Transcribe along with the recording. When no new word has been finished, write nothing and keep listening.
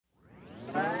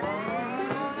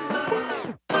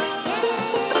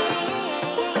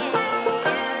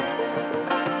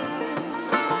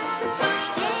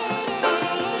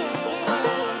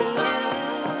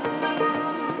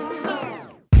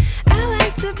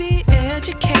be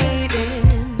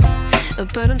educated,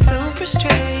 but I'm so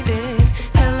frustrated.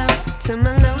 Hello to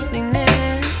my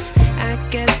loneliness. I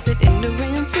guess that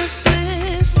ignorance is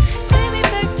bliss. Take me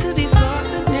back to before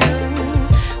I knew.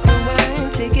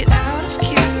 Rewind, take it out of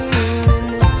cue.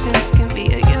 Innocence can be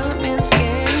a young man's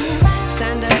game.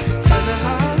 Signed up for the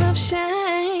hall of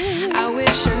shame. I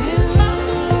wish I knew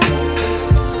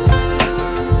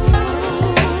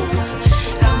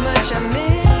how much I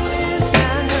miss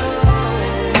not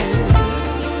knowing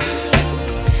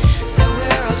that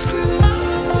we're all screwed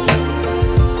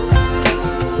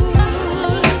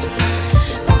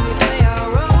when we play our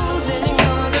roles and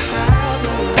ignore the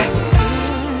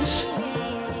problems.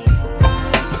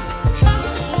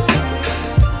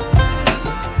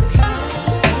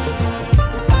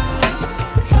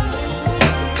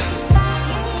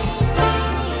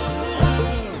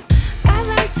 I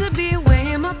like to be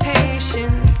away in my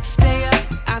patience. Stay up,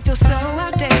 I feel so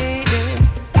outdated.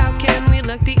 How can we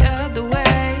look the other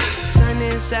way? Sun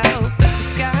is out, but